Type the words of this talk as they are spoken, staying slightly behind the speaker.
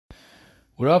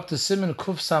We're up to Siman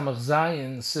Kuf Samach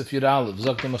Zayin Sif Yud Aleph.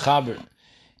 Zok the Mechaber.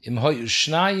 Im hoyu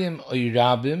shnayim oy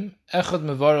rabim echad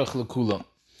mevarach lekulam.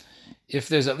 If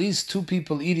there's at least two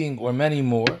people eating or many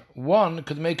more, one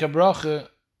could make a bracha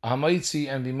hamaitzi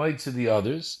and be maitzi the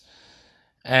others.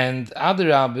 And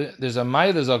adarabbe, there's a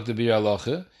ma'ila zok the bir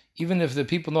halacha, even if the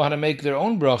people know how to make their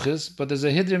own brachas, but there's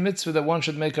a hidr mitzvah that one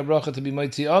should make a bracha to be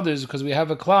maitzi others because we have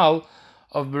a klal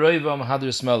of bereivam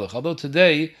hadris melech. Although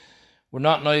today we're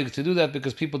not noyig to do that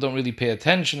because people don't really pay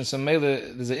attention. So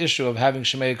there's an issue of having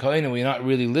Shemei Kohen, where you're not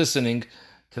really listening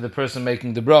to the person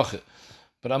making the bracha.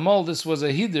 But Amol, this was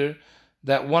a hidr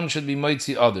that one should be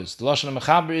moitzi others. The Lashon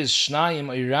HaMechaber is Shnayim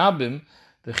or Rabim.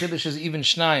 The Chiddush is even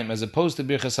Shnayim. As opposed to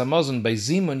Birchas Hamazon, by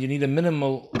Zimun, you need a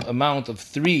minimal amount of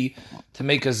 3 to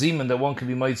make a Zimun that one can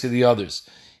be moitzi the others.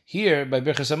 Here, by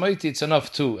Birchas Hamoiti, it's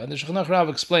enough 2. And the Shulchan Aruch Rav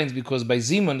explains, because by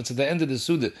Zimun, it's at the end of the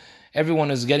Suda.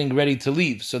 Everyone is getting ready to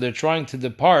leave. So they're trying to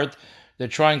depart. They're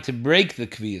trying to break the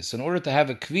kviyas. In order to have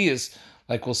a kviyas,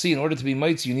 like we'll see, in order to be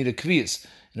moitzi, you need a kviyas.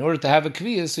 In order to have a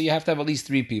kviyas, so you have to have at least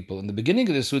 3 people. In the beginning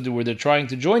of the Suda, where they're trying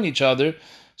to join each other,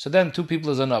 so then 2 people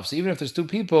is enough. So even if there's 2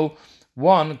 people,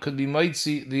 one could be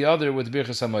moitzi the other with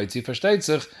Birchas HaMoitzi. Versteht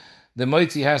sich, the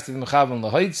moitzi has to be mechavan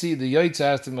lahoitzi, the yoitzi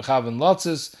has to be mechavan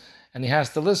lotzis, and he has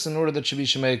to listen in order that should be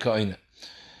Shemei Koine.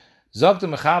 Zog the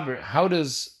Mechaber, how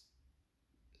does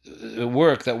it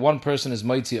work that one person is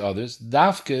moitzi others?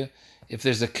 Dafke, if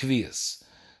there's a kviyas.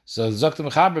 So Zog the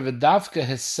Mechaber, v'dafke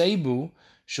hesebu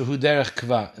shuhu derech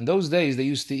kva. In those days, they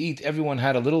used to eat, everyone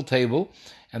had a little table,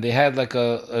 and they had like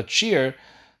a chair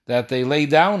that they lay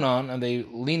down on, and they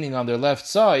leaning on their left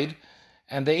side,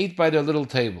 and they ate by their little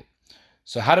table.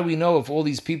 So how do we know if all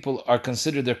these people are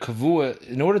considered their kavua?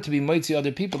 In order to be moitzi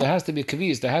other people, there has to be a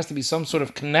kviyas. There has to be some sort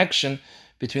of connection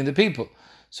between the people.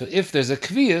 So if there's a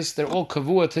kviyas, they're all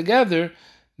kavua together,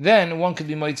 then one could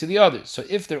be moitzi the others. So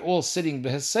if they're all sitting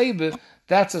behesebe,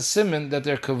 that's a siman that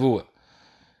they're kavua.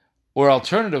 Or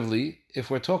alternatively,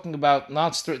 if we're talking about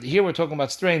here we're talking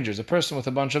about strangers, a person with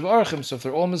a bunch of archim, so if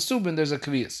they're all mesubin, there's a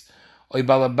kviyas. Or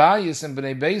balabayis and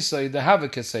bnei beisai, they have a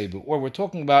kesebu. Or we're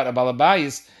talking about a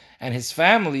balabayis and his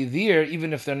family there,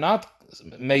 even if they're not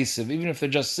mesiv, even if they're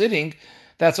just sitting,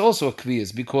 that's also a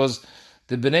kviyas, because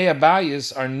the bnei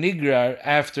abayis are nigrar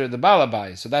after the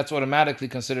balabayis, so that's automatically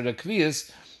considered a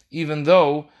kviyas, even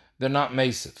though they're not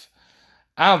mesiv.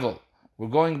 Aval, we're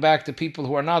going back to people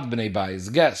who are not bnei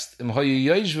bayis, guest.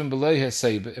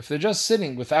 If they're just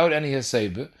sitting without any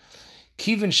hesebe,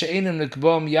 kivin she'enim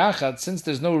nikbom yachad, since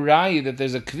there's no rayi that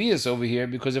there's a kviyas over here,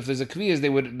 because if there's a kviyas,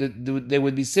 they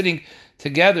would be sitting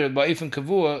together ba'ifin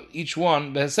kavua, each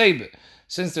one behesebe.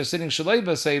 Since they're sitting shalei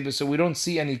behesebe, so we don't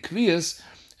see any kviyas,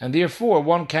 and therefore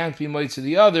one can't be moitzi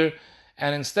the other,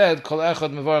 and instead kol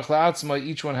echad mevarach la'atzma,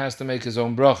 each one has to make his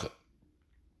own bracha.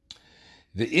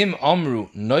 Ve'im amru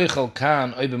noichel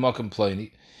kan oy b'makom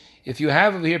ploini. If you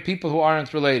have over here people who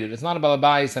aren't related, it's not a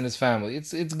balabayis and his family,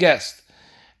 it's guest,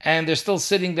 and they're still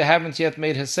sitting, they haven't yet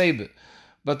made hesebe,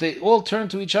 but they all turn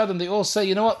to each other and they all say,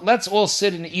 you know what, let's all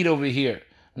sit and eat over here,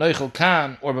 noichel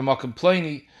kan or b'makom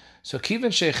ploini. So kivin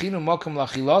sheichinu makom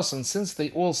lachilas, and since they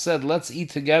all said let's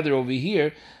eat together over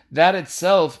here, that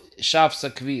itself shafsa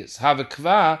kviyas. Have a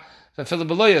kva v'fila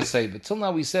b'lo yasebe. Till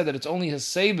now we said that it's only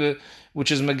hesebe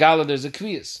which is megala there's a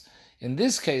kviyas. In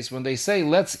this case, when they say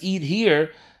let's eat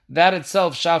here, that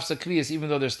itself shafsa kviyas, even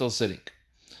though they're still sitting.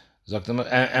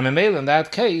 And in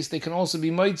that case, they can also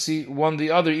be moitzi one the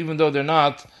other, even though they're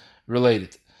not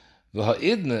related.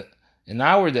 V'ha'idne, in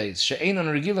our days, she'enon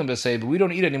regilim b'hesebe, we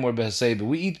don't eat anymore b'hesebe,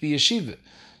 we eat b'yeshiva.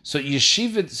 So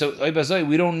yeshiva,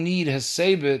 we don't need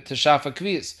hesebe to shafa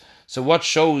kviyas. So what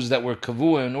shows that we're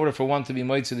kavua in order for one to be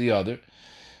moitzi the other?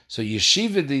 So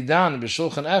yeshiva didan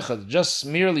b'shulchan echad, just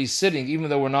merely sitting, even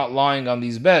though we're not lying on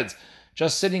these beds,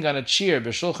 just sitting on a chair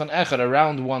b'shulchan echad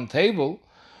around one table,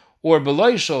 or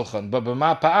beloy shulchan, but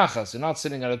b'ma pa'achas, you're not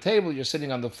sitting at a table, you're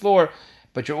sitting on the floor,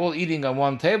 but you're all eating on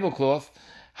one tablecloth,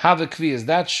 have a kviyas.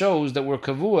 That shows that we're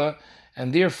kavua,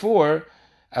 and therefore,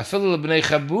 afil b'nei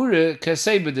chabure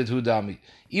kesebe dit hudami.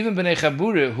 Even b'nei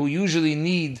chabure, who usually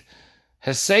need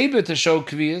hesebe to show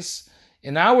kviyas,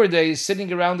 in our days,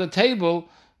 sitting around the table,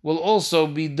 will also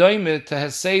be doimet to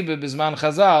hesebe bizman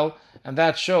chazal, and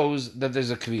that shows that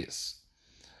there's a kviyas.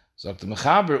 So the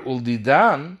mechaber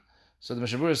uldidan. So the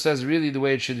Mishabura says really the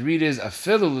way it should read is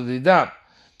afilu l'didan,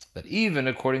 that even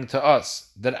according to us,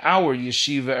 that our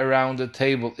yeshiva around the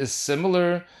table is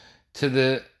similar to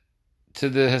the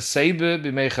hesebe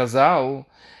b'mei chazal,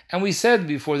 and we said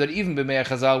before that even b'mei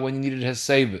chazal, when you needed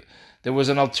hesebe, there was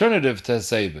an alternative to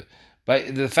hesebe. By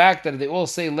the fact that they all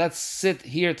say let's sit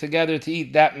here together to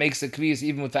eat, that makes a kviyas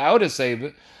even without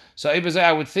hesebe. So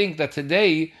I would think that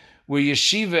today where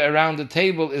yeshiva around the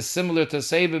table is similar to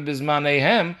seiba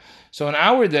bizmanehem. So in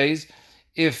our days,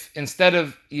 if instead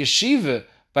of yeshiva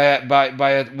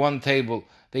by at one table,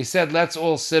 they said, let's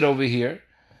all sit over here.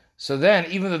 So then,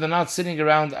 even though they're not sitting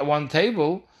around at one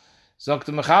table, even if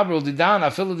they were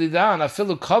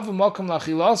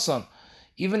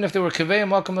kavei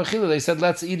makam lachila, they said,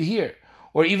 let's eat here.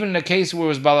 Or even in a case where it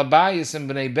was balabayis and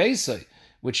bnei beisai,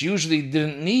 which usually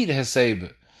didn't need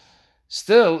heseba.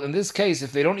 Still, in this case,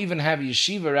 if they don't even have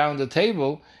yeshiva around the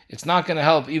table, it's not going to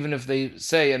help even if they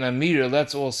say an amira,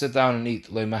 let's all sit down and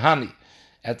eat. Le mahani.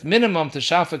 At minimum, to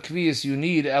shafa kviyas, you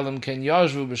need elam ken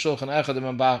yashvu b'shulchan echad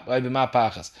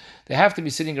b'mapachas. They have to be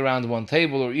sitting around one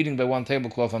table or eating by one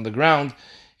tablecloth on the ground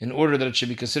in order that it should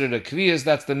be considered a kviyas.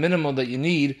 That's the minimum that you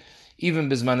need, even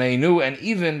bizmaneinu, and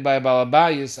even by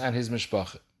balabayis and his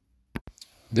mishpacha.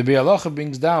 The Bialacha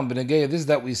brings down, B'negei, this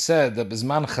that we said, that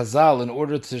bizman chazal, in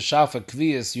order to shafa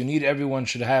kviyas, you need everyone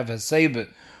should have haseba,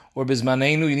 or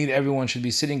bizmaneinu, you need everyone should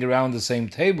be sitting around the same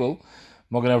table.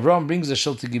 Mogen Avram brings the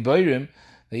shil to Gibayrim,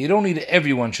 that you don't need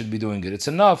everyone should be doing it. It's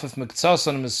enough if miktsas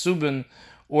on mesubin,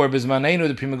 or bizmaneinu,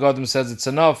 the Pri Megadim says it's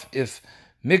enough if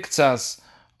miktsas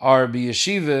are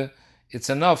b'yeshiva, it's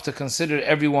enough to consider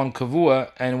everyone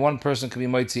kavua, and one person can be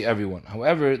moitzi everyone.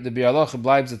 However, the Bialacha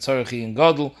bleibt the tzarachi in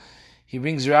Gadol. He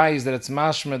brings your eyes that it's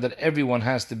mashma that everyone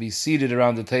has to be seated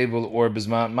around the table, or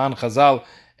bizman chazal,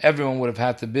 everyone would have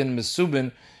had to been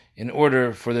mesubin in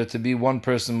order for there to be one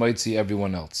person moitzi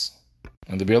everyone else.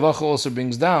 And the Bialacha also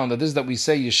brings down that this that we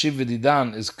say yeshiva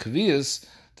didan is kviyas,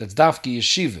 that's dafki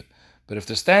yeshiva. But if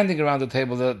they're standing around the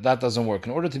table, that doesn't work.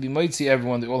 In order to be moitzi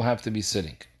everyone, they all have to be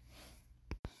sitting.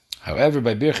 However,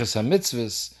 by birchas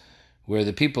hamitzvahs, where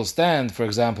the people stand, for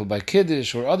example, by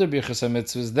kiddush or other birchas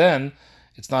hamitzvahs, then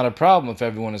it's not a problem if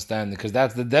everyone is standing, because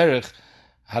that's the derech,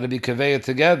 how to be kaveya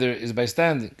together is by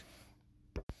standing.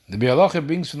 The Bialacha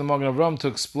brings from the Mogen Avram to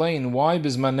explain why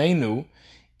bizmanenu,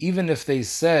 even if they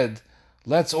said,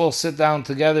 let's all sit down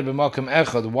together b'makam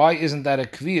echad, why isn't that a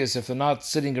kviyas if they're not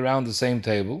sitting around the same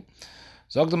table?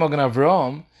 Zog the Mogen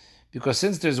Avram, because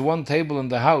since there's one table in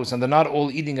the house and they're not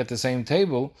all eating at the same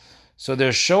table, so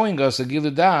they're showing us a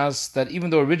gilu das that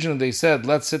even though originally they said,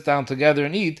 let's sit down together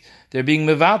and eat, they're being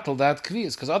mevatel that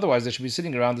kviyas, because otherwise they should be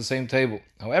sitting around the same table.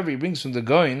 However, he brings from the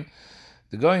Goin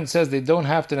says they don't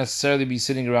have to necessarily be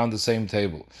sitting around the same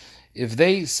table. If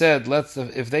they said,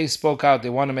 if they spoke out, they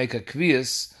want to make a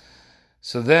kviyas,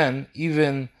 so then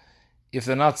even if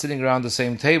they're not sitting around the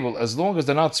same table, as long as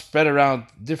they're not spread around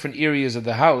different areas of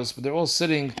the house, but they're all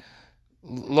sitting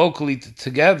locally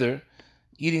together,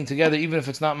 eating together, even if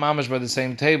it's not mamash by the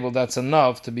same table, that's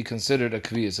enough to be considered a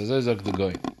kviyas.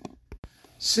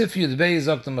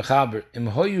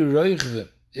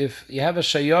 If you have a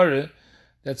shayara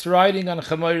that's riding on a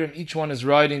chamorim, each one is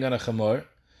riding on a chamor,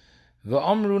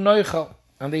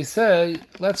 and they say,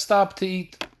 let's stop to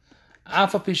eat.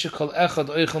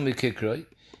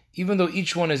 Even though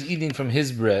each one is eating from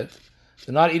his bread,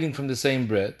 they're not eating from the same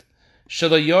bread.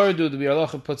 Shelo yardu, the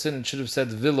Bialacha puts in, and should have said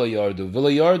vilo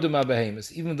yardu ma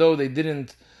behemis. Even though they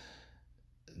didn't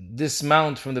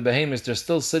dismount from the behemis, they're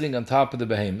still sitting on top of the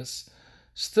behemis.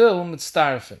 Still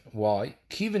mitztarfen. Why?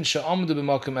 Kivin she'amdu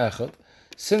b'makom echad.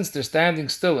 Since they're standing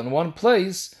still in one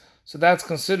place, so that's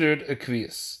considered a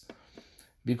kviyas,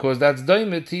 because that's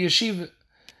doimet to yeshiva.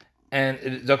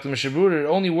 And Dr. Mishabur, it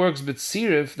only works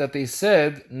b'tzirif that they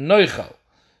said noichal.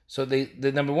 So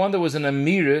the number one, there was an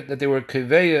amira that they were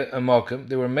keveya amakim,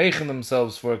 they were making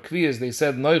themselves for a kviyas. They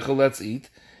said noichal, let's eat.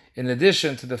 In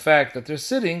addition to the fact that they're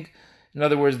sitting, in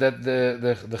other words, that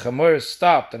the chamor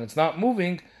stopped and it's not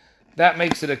moving, that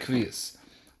makes it a kviyas.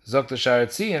 Dr.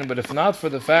 Sharetzian, but if not for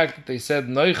the fact that they said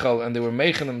noichal and they were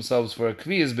making themselves for a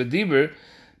kviyas b'diber,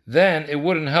 then it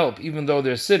wouldn't help, even though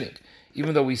they're sitting.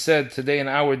 Even though we said today in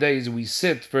our days we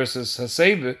sit versus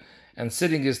hasebe, and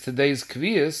sitting is today's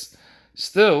kviyas,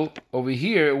 still over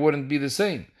here it wouldn't be the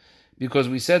same, because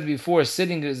we said before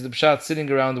sitting is the pshat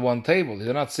sitting around one table.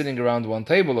 They're not sitting around one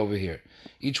table over here.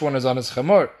 Each one is on his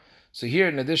chamor. So here,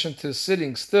 in addition to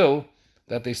sitting still,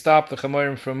 that they stop the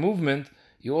chamorim from movement,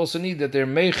 you also need that they're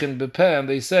meichin bepeh, and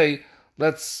they say,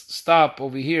 let's stop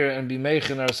over here and be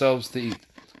meichin ourselves to eat.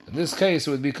 In this case,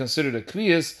 it would be considered a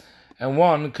kviyas, and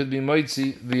one could be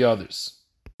moitzi the others.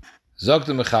 Zog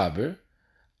the mechaber,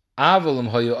 avalum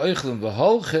hoya oichlem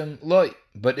v'holchem loy.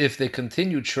 But if they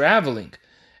continue traveling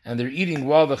and they're eating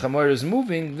while the chamor is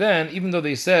moving, then even though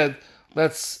they said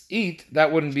let's eat,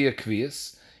 that wouldn't be a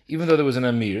kviyas, even though there was an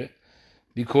amir,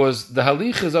 because the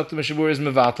halicha Zog the Mishabur is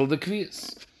mevatel the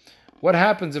kviyas. What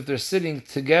happens if they're sitting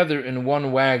together in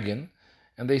one wagon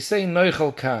and they say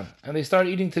noichel kan and they start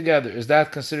eating together? Is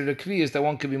that considered a kviyas that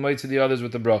one could be moitzi the others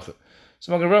with the bracha?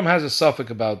 So Magen Avraham has a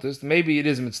suffix about this. Maybe it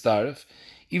is mitzdarif,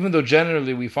 even though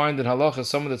generally we find in halacha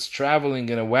someone that's traveling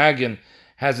in a wagon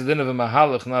has a din of a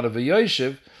mahalach, not of a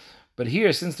yoshev. But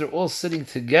here, since they're all sitting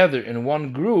together in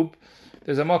one group,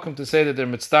 there's a makom to say that they're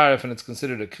mitzdarif and it's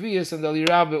considered a kviyas, and the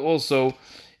Alirabe also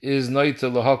is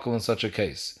noita lahakol in such a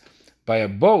case. By a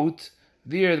boat,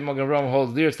 there the Magen Avraham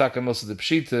holds there it's takamos the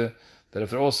pshita that if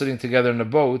they're all sitting together in a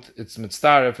boat, it's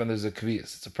mitzdarif and there's a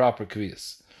kviyas. It's a proper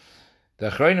kviyas. The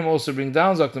Achrayim also bring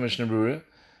down Zok the Mishnah Berurah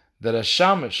that a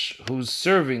shamish who's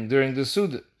serving during the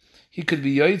Suda, he could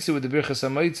be yaitze with the birchas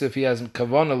hamaitze if he has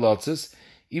kavana lotzis,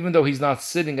 even though he's not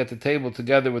sitting at the table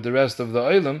together with the rest of the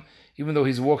oilam, even though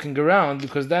he's walking around,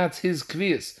 because that's his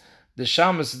kviyas. The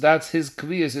shamish, that's his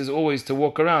kviyas, is always to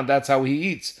walk around. That's how he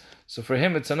eats. So for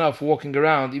him, it's enough walking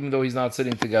around, even though he's not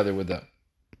sitting together with them.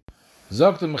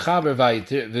 Zok the Mechaber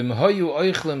weiter, v'mhoyu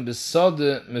oichlem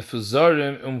besode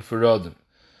mefuzarim umfuradim.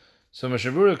 So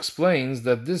Mishnah Berurah explains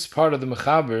that this part of the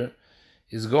Mechaber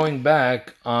is going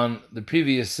back on the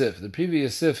previous sif. The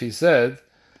previous sif, he said,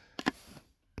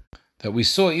 that we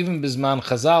saw even Bizman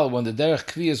Chazal, when the derech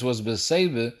kviyas was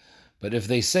besebe, but if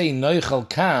they say noichal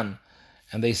kan,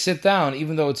 and they sit down,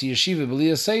 even though it's a yeshiva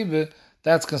b'liya sebe,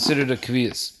 that's considered a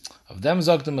kviyas. Of them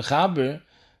zog the Mechaber,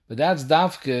 but that's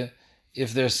dafke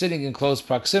if they're sitting in close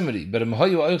proximity. But they're in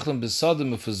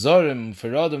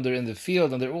the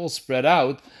field and they're all spread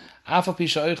out, even though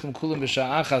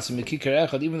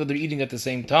they're eating at the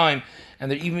same time, and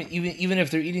they're even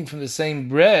if they're eating from the same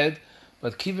bread,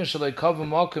 but since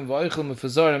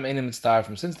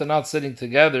they're not sitting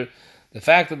together, the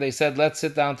fact that they said let's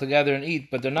sit down together and eat,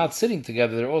 but they're not sitting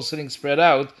together, they're all sitting spread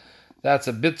out, that's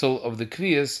a bittul of the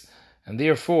kviyas, and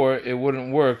therefore it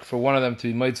wouldn't work for one of them to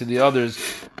be mighty to the others.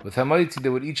 With hamaiti, they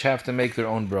would each have to make their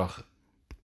own bracha.